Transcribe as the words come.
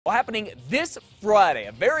Well, happening this Friday,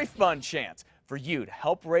 a very fun chance for you to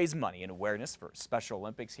help raise money and awareness for Special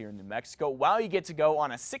Olympics here in New Mexico while you get to go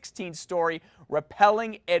on a 16-story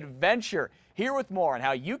rappelling adventure. Here with more on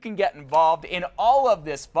how you can get involved in all of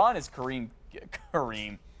this fun is Corinne,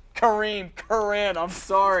 I'm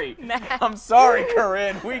sorry. I'm sorry,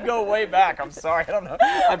 Corinne. We go way back. I'm sorry. I don't know.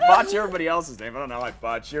 I botched everybody else's name. I don't know how I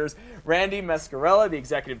botched yours. Randy Mascarella, the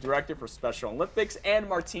Executive Director for Special Olympics, and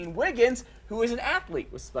Martine Wiggins, who is an athlete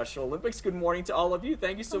with Special Olympics. Good morning to all of you.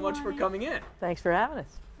 Thank you so much for coming in. Thanks for having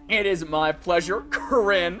us. It is my pleasure,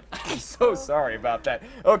 Corinne. I'm so sorry about that.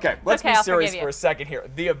 Okay, let's be serious for a second here.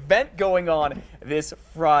 The event going on this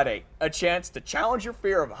Friday, a chance to challenge your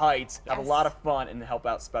fear of heights, have a lot of fun, and help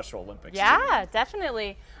out Special Olympics. Yeah,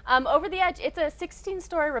 definitely. Over the Edge, it's a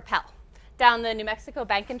 16-story rappel down the New Mexico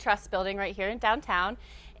Bank and Trust building right here in downtown.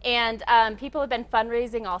 And people have been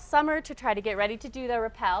fundraising all summer to try to get ready to do the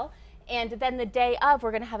rappel. And then the day of,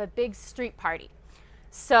 we're going to have a big street party.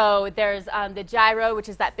 So there's the gyro, which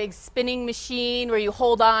is that big spinning machine where you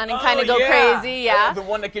hold on and kind of go crazy. Yeah. The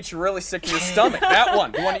one that gets you really sick in your stomach. That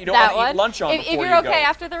one. The one that you don't want to eat lunch on if you're okay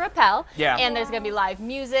after the rappel. Yeah. And there's going to be live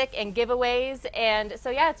music and giveaways. And so,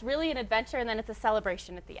 yeah, it's really an adventure, and then it's a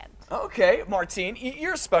celebration at the end. Okay. Martine,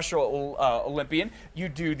 you're a Special Olympian. You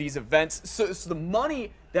do these events. So the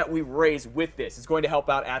money that we raise with this is going to help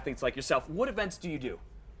out athletes like yourself. What events do you do?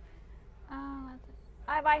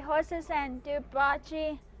 I ride horses and do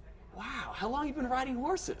bocce. Wow, how long have you been riding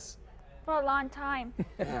horses? For a long time.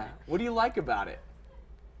 Yeah. What do you like about it?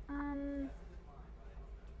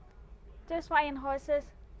 Just riding horses.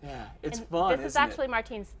 Yeah, it's fun. This is actually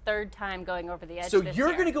Martine's third time going over the edge. So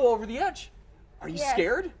you're going to go over the edge? Are you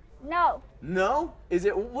scared? No. No? Is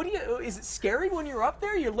it scary when you're up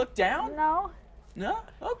there? You look down? No. No?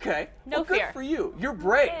 Okay. No fear. Good for you. You're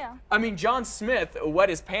brave. Yeah. I mean, John Smith wet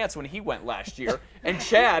his pants when he went last year, and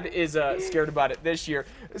Chad is scared about it this year.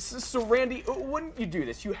 So Randy, when you do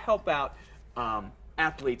this, you help out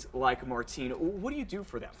athletes like Martine. What do you do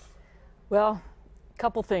for them? Well, a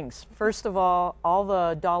couple things. First of all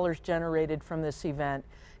the dollars generated from this event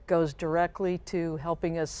goes directly to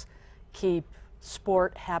helping us keep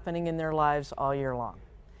sport happening in their lives all year long.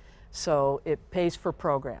 So it pays for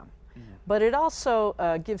program. But it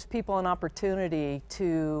also gives people an opportunity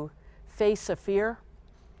to face a fear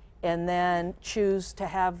and then choose to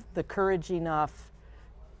have the courage enough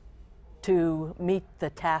to meet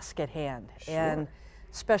the task at hand. Sure. And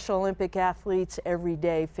Special Olympic athletes every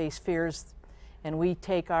day face fears, and we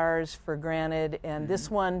take ours for granted. And this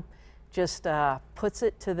one just puts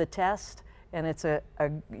it to the test, and it's a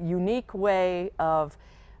unique way of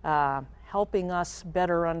helping us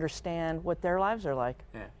better understand what their lives are like.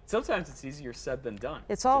 Yeah. Sometimes it's easier said than done.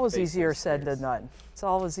 It's always easier said than done. It's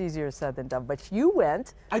always easier said than done. But you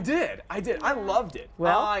went. I did. I loved it.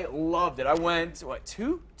 Well, I loved it. I went, what,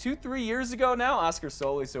 3 years ago now? Oscar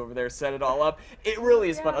Solis over there set it all up. It really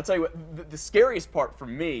is fun. I'll tell you what, the scariest part for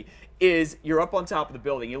me is you're up on top of the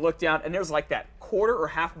building. You look down, and there's like that quarter or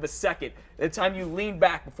half of a second the time you lean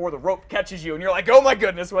back before the rope catches you, and you're like, oh my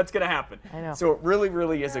goodness, what's going to happen? I know. So it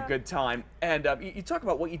really is a good time. And you talk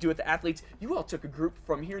about what you do with the athletes. You all took a group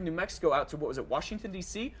from here in New Mexico out to, what was it, Washington,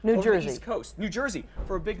 D.C.? New Jersey. The East Coast, New Jersey,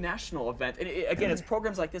 for a big national event. And again, it's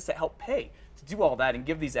programs like this that help pay to do all that and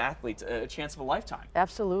give these athletes a chance of a lifetime.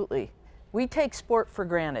 Absolutely. We take sport for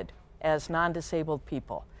granted as non-disabled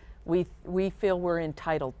people. We feel we're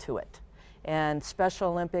entitled to it. And Special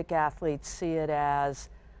Olympic athletes see it as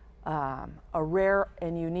a rare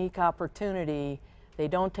and unique opportunity. They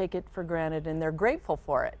don't take it for granted, and they're grateful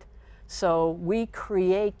for it. So we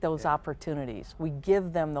create those opportunities. We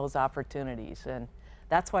give them those opportunities, and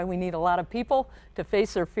that's why we need a lot of people to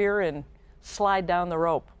face their fear and slide down the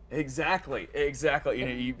rope. Exactly. You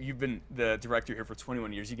know, you've been the director here for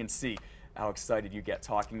 21 years. You can see how excited you get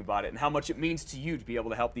talking about it and how much it means to you to be able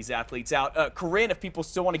to help these athletes out. Corinne, if people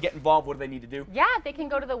still want to get involved, what do they need to do? Yeah, they can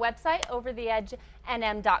go to the website,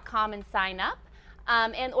 overtheedgenm.com, and sign up.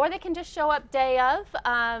 Or they can just show up day of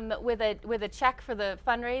with a check for the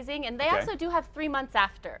fundraising. And they also do have 3 months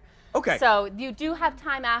after. Okay. So you do have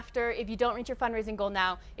time after. If you don't reach your fundraising goal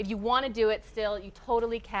now, if you want to do it still, you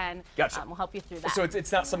totally can. Gotcha. We'll help you through that. So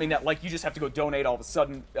it's not something that like you just have to go donate all of a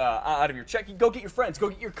sudden out of your check. You go get your friends, go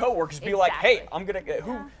get your coworkers, be like, hey, I'm gonna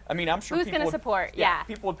who? I mean, I'm sure who's gonna support? Yeah.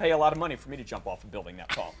 People would pay a lot of money for me to jump off a building that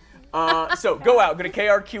tall. So go out, go to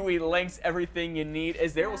KRQE, links, everything you need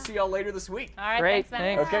is there. We'll see y'all later this week. All right, great.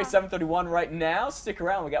 Thanks, man. Okay, 7:31 right now. Stick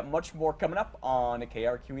around. We got much more coming up on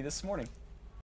KRQE this morning.